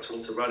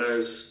talk to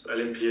runners,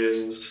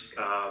 Olympians,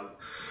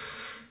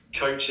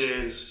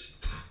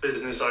 coaches,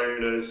 business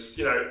owners,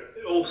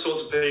 all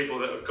sorts of people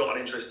that have got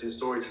an interesting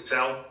story to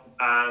tell.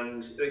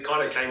 And it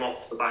kind of came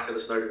off the back of the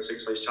Snowdon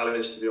 6 Race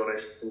Challenge, to be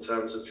honest, in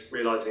terms of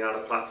realising I had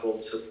a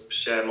platform to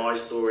share my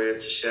story and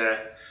to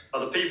share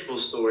other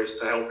people's stories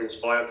to help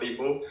inspire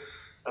people.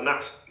 And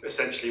that's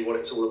essentially what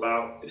it's all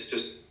about.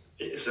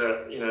 It's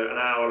an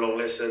hour-long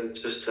listen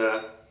just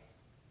to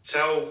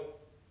tell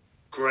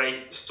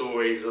great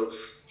stories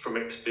from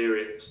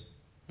experience.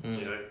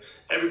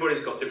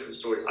 Everybody's got different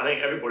stories. I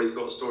think everybody's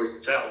got stories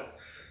to tell,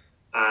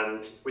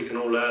 and we can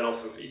all learn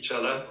off of each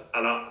other.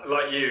 And I,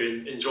 like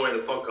you, enjoying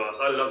the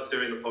podcast. I love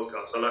doing the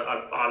podcast.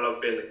 I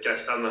love being the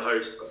guest and the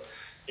host. But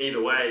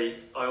either way,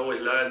 I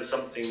always learn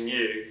something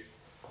new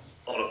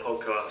on a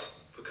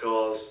podcast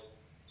because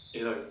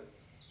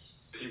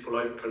people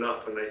open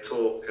up and they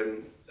talk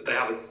and they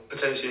have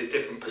potentially a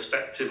different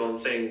perspective on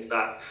things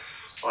that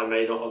I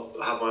may not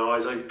have had my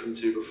eyes open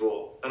to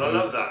before. And I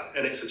love that.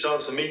 And it's a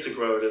chance for me to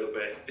grow a little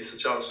bit. It's a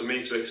chance for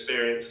me to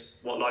experience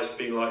what life's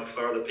been like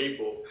for other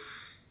people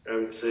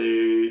and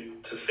to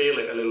feel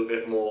it a little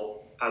bit more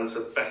and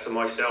to better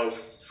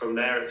myself from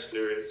their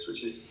experience,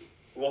 which is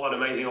what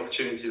an amazing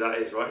opportunity that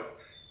is, right?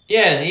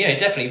 Yeah,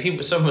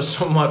 definitely.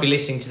 Someone might be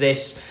listening to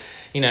this,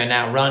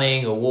 now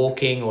running or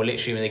walking or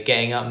literally when they're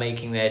getting up,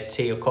 making their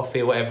tea or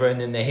coffee or whatever,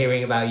 and then they're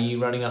hearing about you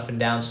running up and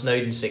down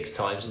Snowdon 6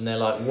 times, and they're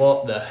like,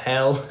 what the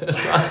hell?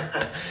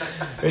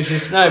 Which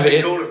is I've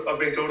been called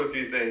a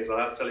few things, I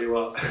have to tell you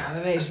what.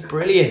 It's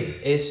brilliant.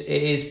 It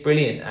is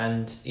brilliant,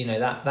 and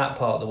that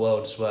part of the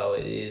world as well.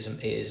 It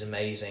is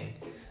amazing.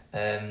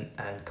 And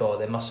God,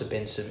 there must have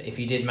been some. If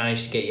you did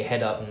manage to get your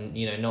head up and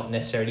not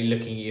necessarily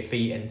looking at your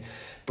feet and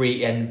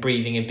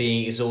breathing and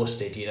being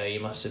exhausted, you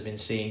must have been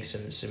seeing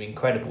some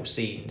incredible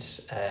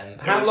scenes.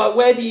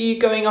 Where do you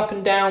going up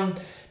and down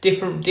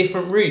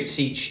different routes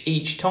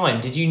each time?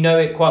 Did you know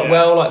it quite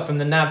well, from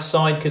the nav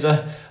side? Because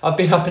I've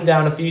been up and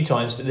down a few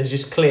times, but there's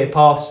just clear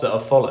paths that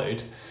I've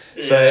followed.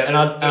 So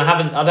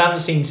I haven't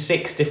seen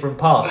 6 different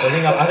paths.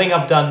 I think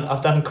I've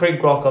done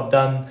Crib Rock. I've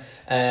done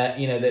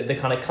the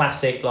kind of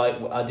classic, like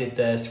I did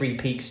the 3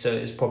 peaks, so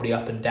it's probably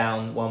up and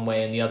down one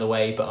way and the other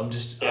way. But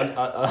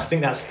I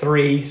think that's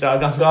 3, so I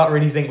can't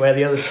really think where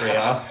the other 3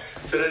 are.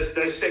 So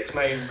there's 6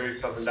 main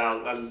routes up and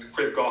down, and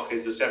Crib Rock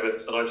is the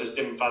 7th, and I just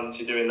didn't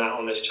fancy doing that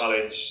on this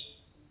challenge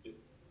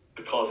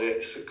because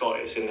it's got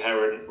its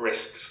inherent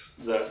risks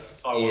that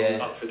I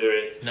wasn't up for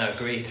doing. No,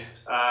 agreed.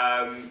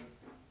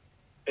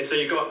 So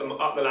you go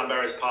up the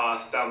Llanberis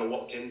path, down the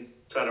Watkin,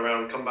 turn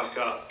around, come back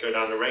up, go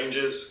down the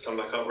Ranges, come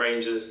back up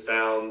Ranges,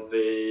 down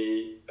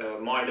the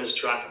Miners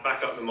track,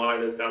 back up the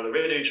Miners, down the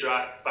Rideau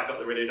track, back up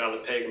the Rideau, down the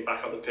Pig, and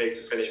back up the Pig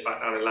to finish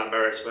back down in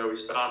Llanberis where we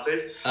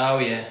started. Oh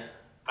yeah.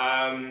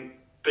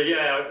 But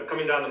yeah,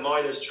 coming down the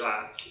Miners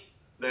track,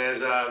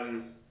 there's a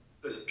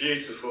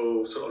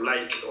beautiful sort of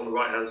lake on the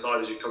right hand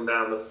side as you come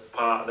down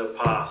the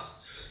path,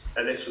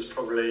 and this was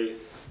probably,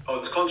 I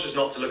was conscious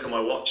not to look at my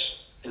watch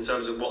in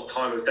terms of what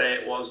time of day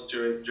it was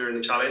during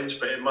the challenge,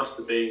 but it must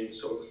have been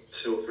sort of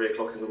 2 or 3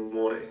 o'clock in the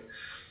morning.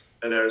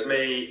 And there was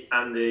me,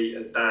 Andy,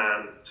 and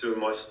Dan, 2 of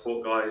my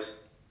support guys,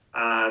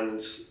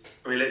 and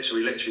we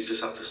literally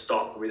just had to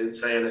stop, and we didn't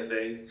say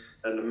anything.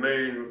 And the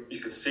moon, you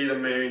could see the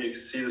moon, you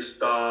could see the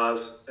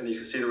stars, and you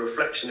could see the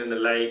reflection in the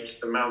lake,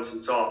 the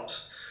mountain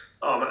tops,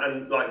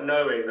 and like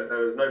knowing that there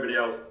was nobody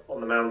else on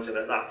the mountain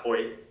at that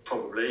point,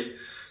 probably,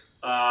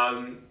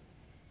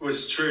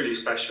 was truly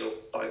special,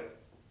 like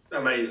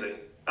amazing.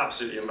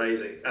 Absolutely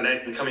amazing. And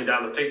then coming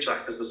down the Pig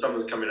track as the sun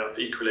was coming up,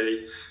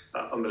 equally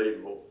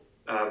unbelievable.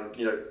 And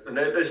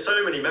there's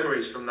so many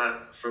memories from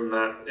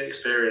that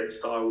experience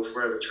that I will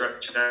forever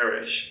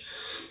cherish.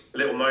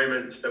 Little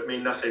moments that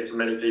mean nothing to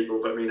many people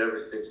but mean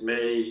everything to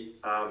me.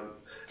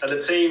 And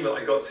the team that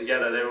I got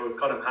together, they were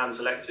kind of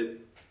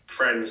hand-selected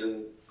friends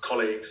and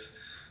colleagues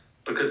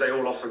because they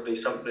all offered me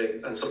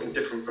something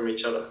different from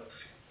each other.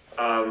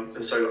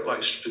 And so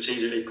like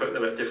strategically put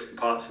them at different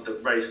parts of the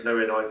race,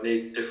 knowing I'd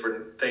need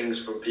different things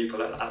from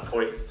people at that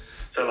point.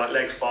 So like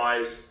leg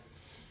 5,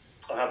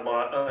 I had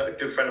a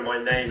good friend of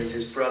mine, Name, and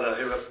his brother,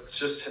 who are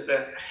just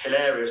they're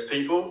hilarious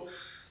people.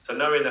 So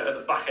knowing that at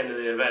the back end of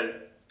the event,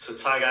 to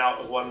tag out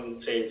of one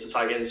team to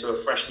tag into a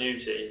fresh new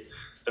team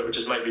that would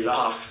just make me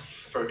laugh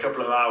for a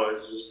couple of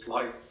hours was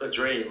like a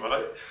dream,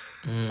 right?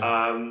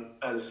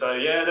 And so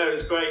yeah, no, it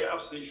was great,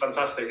 absolutely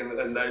fantastic.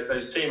 And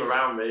those team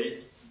around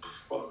me,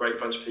 what a great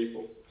bunch of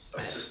people.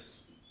 Just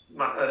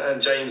Matt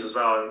and James as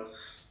well.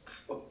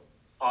 And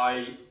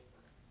I,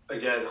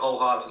 again,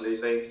 wholeheartedly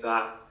think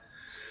that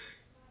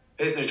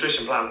his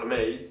nutrition plan for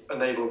me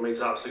enabled me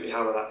to absolutely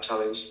hammer that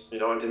challenge. I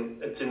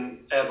didn't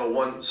ever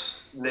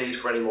once need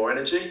for any more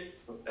energy,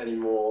 any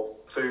more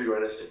food or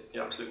anything. He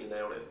absolutely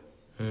nailed it.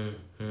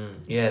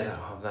 Yeah,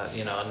 that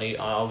I knew.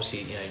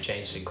 Obviously,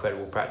 James is an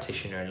incredible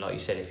practitioner, and like you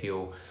said, if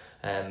you're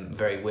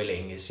very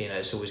willing,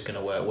 it's always going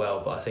to work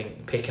well. But I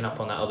think picking up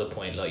on that other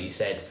point, like you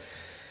said,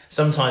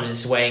 sometimes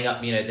it's weighing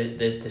up,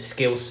 the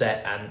skill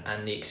set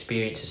and the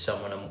experience of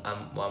someone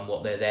and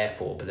what they're there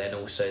for, but then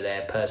also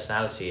their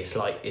personality. It's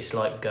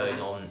like going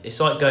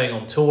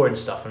on tour and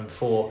stuff, and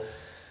before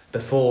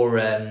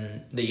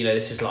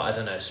this is like, I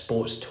don't know, a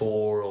sports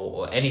tour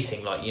or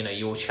anything, like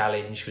your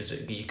challenge was,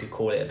 you could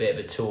call it a bit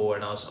of a tour.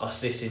 And I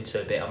was listening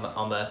to a bit.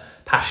 I'm a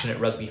passionate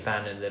rugby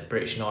fan, and the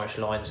British and Irish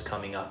Lions are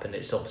coming up, and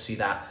it's obviously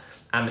that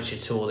amateur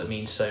tour that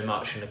means so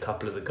much. And a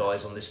couple of the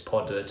guys on this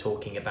pod are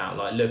talking about,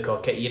 like, look,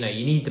 okay, you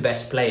need the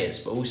best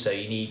players, but also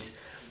you need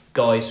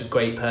guys with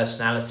great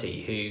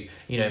personality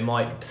who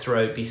might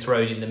be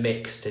thrown in the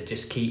mix to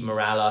just keep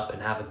morale up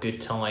and have a good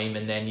time,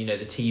 and then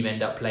the team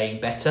end up playing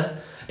better.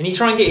 And you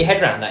try and get your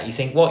head around that. You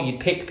think, you'd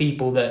pick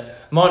people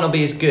that might not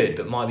be as good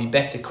but might be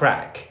better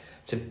crack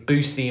to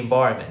boost the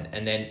environment,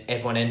 and then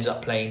everyone ends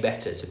up playing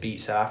better to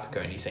beat South Africa.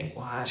 And you think,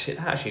 that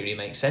actually really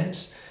makes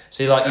sense.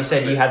 So like you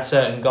said, you had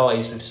certain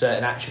guys with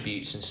certain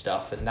attributes and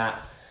stuff, and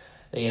that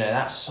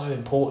that's so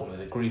important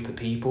with a group of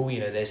people.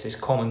 There's this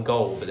common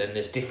goal, but then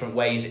there's different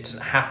ways. It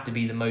doesn't have to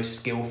be the most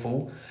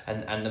skillful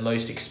and the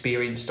most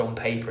experienced on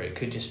paper. It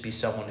could just be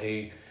someone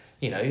who,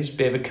 who's a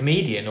bit of a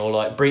comedian, or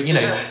like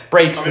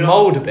breaks the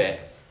mold a bit.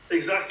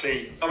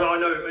 Exactly. I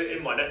know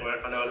in my network,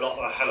 I know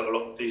a hell of a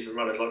lot of decent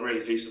runners, like really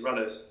decent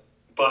runners.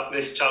 But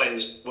this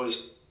challenge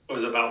was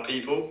about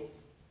people,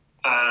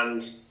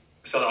 and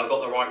so I got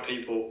the right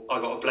people.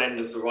 I got a blend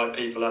of the right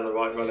people and the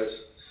right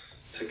runners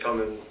to come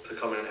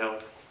and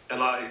help. And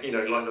like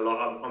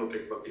I'm a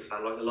big rugby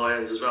fan, like the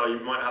Lions as well. You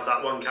might have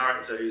that one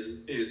character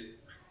who's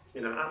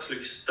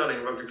absolutely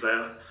stunning rugby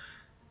player,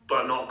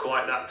 but not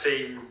quite that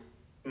team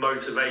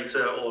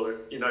motivator, or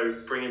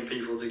bringing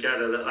people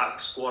together that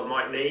squad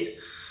might need.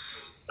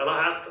 And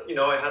I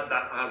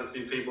had a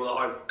few people that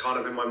I've kind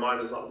of in my mind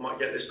was like, I might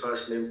get this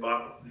person in,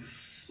 but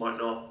might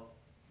not.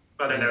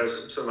 And then there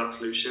was some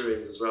absolute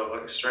shoo-ins as well.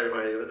 Like straight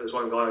away, there's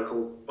one guy I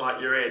called,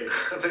 right, you're in.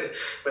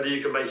 Whether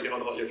you can make it or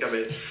not, you're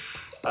coming.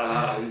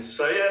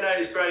 So yeah, no,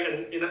 it's great.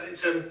 And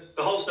it's the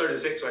whole Snowdon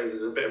Six Ways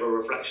is a bit of a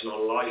reflection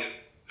on life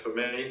for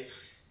me.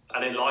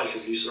 And in life,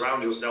 if you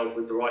surround yourself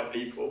with the right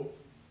people,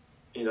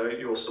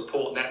 your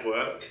support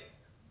network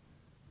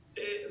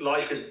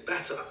life is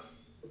better.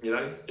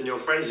 And your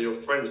friends are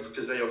your friends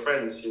because they're your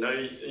friends,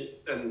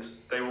 and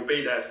they will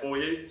be there for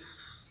you.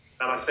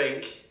 And I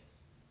think,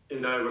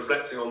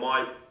 reflecting on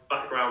my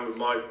background with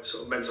my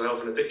sort of mental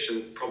health and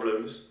addiction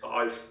problems that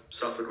I've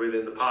suffered with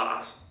in the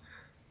past,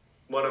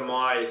 one of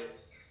my,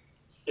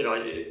 I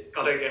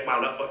don't get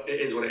wound up, but it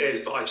is what it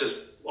is. But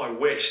I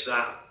wish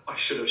that I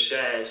should have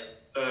shared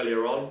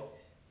earlier on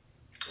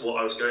what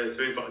I was going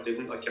through, but I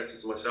didn't. I kept it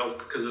to myself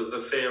because of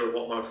the fear of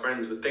what my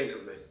friends would think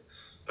of me.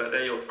 But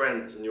they're your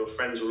friends, and your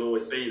friends will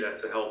always be there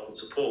to help and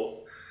support.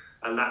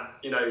 And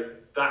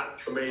that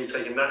for me,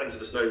 taking that into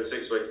the Snowdon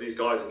Six Ways, these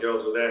guys and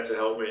girls were there to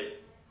help me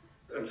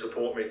and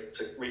support me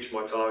to reach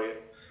my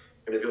target.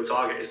 And if your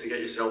target is to get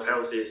yourself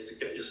healthy, is to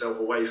get yourself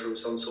away from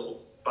some sort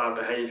of bad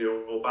behaviour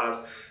or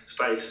bad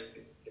space,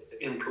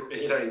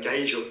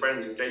 engage your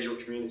friends, engage your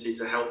community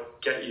to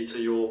help get you to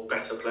your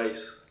better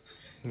place.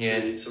 Yeah,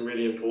 it's a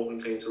really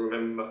important thing to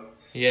remember.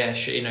 Yeah,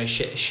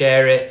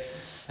 share it,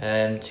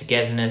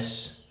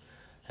 togetherness.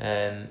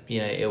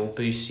 It'll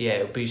boost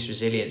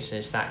resilience, and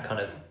it's that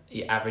kind of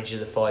average of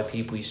the 5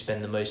 people you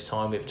spend the most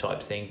time with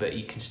type thing. But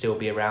you can still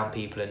be around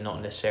people and not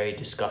necessarily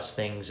discuss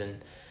things,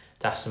 and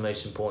that's the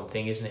most important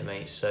thing, isn't it,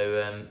 mate?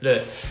 So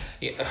look,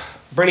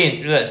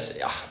 brilliant.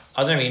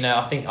 I don't really know.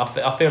 I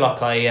feel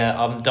like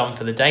I'm done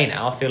for the day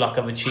now. I feel like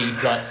I've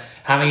achieved like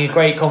having a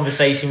great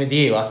conversation with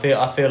you. I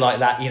feel like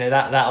that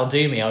that'll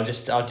do me. I'll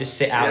just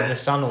sit out in the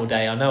sun all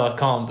day. I know I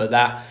can't, but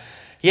that.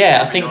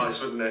 Yeah, That'd be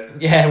nice, wouldn't it?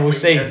 Yeah, we'll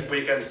see.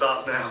 Weekend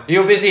starts now.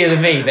 You're busier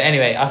than me, but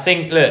anyway, I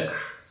think, look,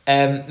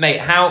 mate,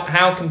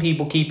 how can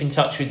people keep in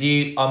touch with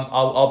you?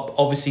 I'll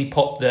obviously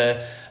pop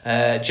the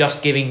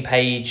Just Giving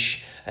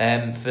page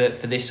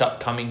for this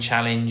upcoming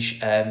challenge,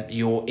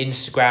 your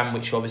Instagram,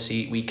 which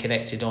obviously we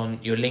connected on,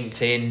 your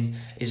LinkedIn.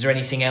 Is there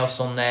anything else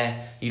on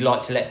there you'd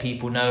like to let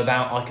people know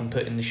about? I can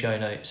put in the show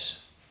notes.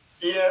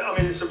 Yeah,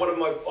 I mean, I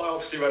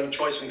obviously run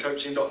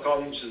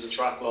TriSwimCoaching.com, which is a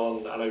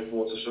triathlon and open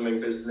water swimming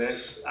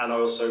business. And I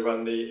also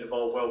run the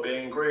Evolve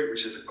Wellbeing Group,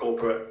 which is a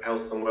corporate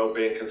health and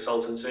wellbeing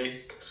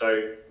consultancy.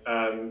 So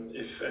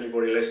if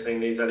anybody listening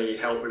needs any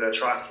help with their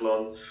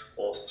triathlon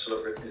or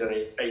sort of is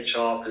any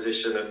HR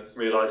position and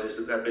realizes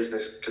that their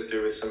business could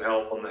do with some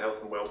help on the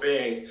health and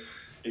wellbeing,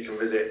 you can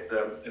visit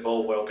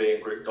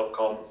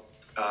evolvewellbeinggroup.com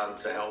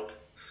to help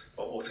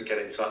or to get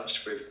in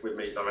touch with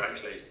me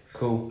directly.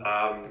 Cool.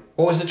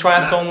 What was the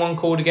triathlon one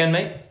called again,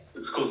 mate?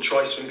 It's called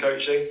Try Swim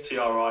Coaching,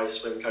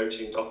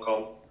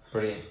 TRISwimCoaching.com.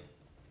 Brilliant.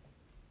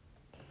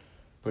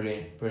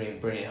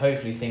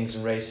 Hopefully things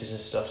and races and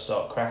stuff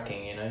start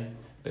cracking,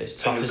 but it's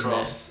tough, isn't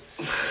it?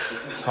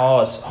 It's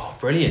hard. Oh,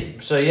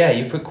 brilliant. So yeah,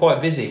 you're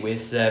quite busy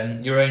with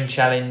your own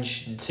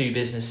challenge, 2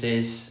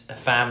 businesses, a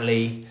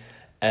family,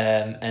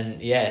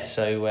 and yeah,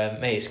 so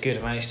mate, it's good.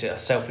 I managed to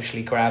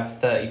selfishly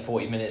grab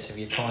 30-40 minutes of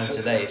your time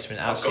today. It's been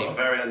absolutely... I've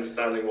got a very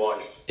understanding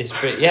wife.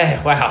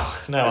 Wow.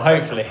 No,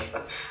 hopefully.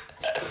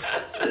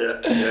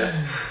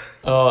 Yeah.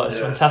 Oh, it's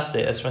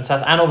fantastic. That's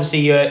fantastic. And obviously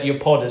your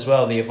pod as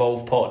well, the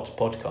Evolve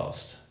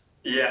podcast.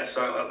 Yeah,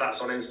 so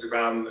that's on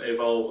Instagram,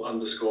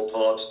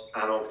 Evolve_pod,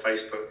 and on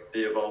Facebook,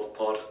 the Evolve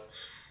Pod.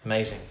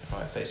 Amazing. All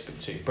right, Facebook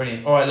too.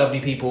 Brilliant. All right, lovely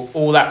people.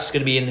 All that's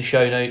going to be in the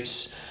show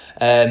notes.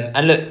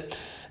 And look,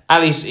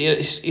 Ali's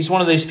is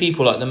one of those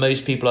people, like the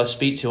most people I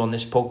speak to on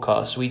this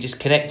podcast. We just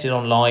connected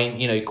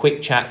online,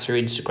 quick chat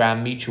through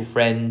Instagram, mutual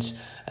friends.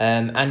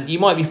 And you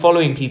might be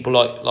following people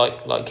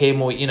like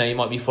him, or you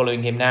might be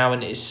following him now,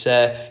 and it's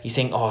you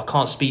think, I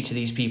can't speak to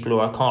these people,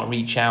 or I can't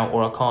reach out,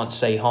 or I can't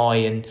say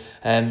hi,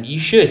 and you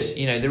should.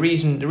 The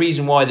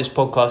reason why this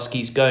podcast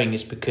keeps going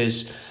is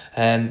because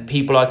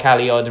people like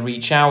Ali either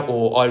reach out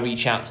or I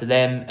reach out to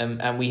them,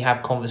 and we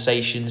have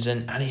conversations,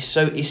 and it's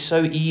so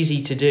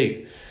easy to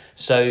do.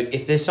 So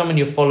if there's someone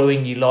you're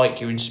following, you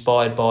like, you're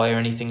inspired by, or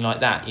anything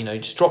like that,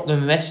 just drop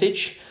them a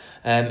message.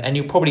 And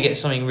you'll probably get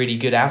something really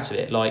good out of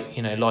it,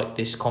 like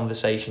this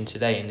conversation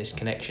today and this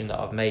connection that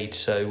I've made.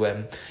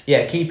 So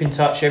yeah, keep in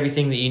touch.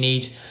 Everything that you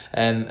need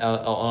on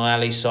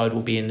Ali's side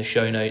will be in the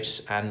show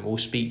notes, and we'll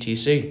speak to you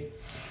soon.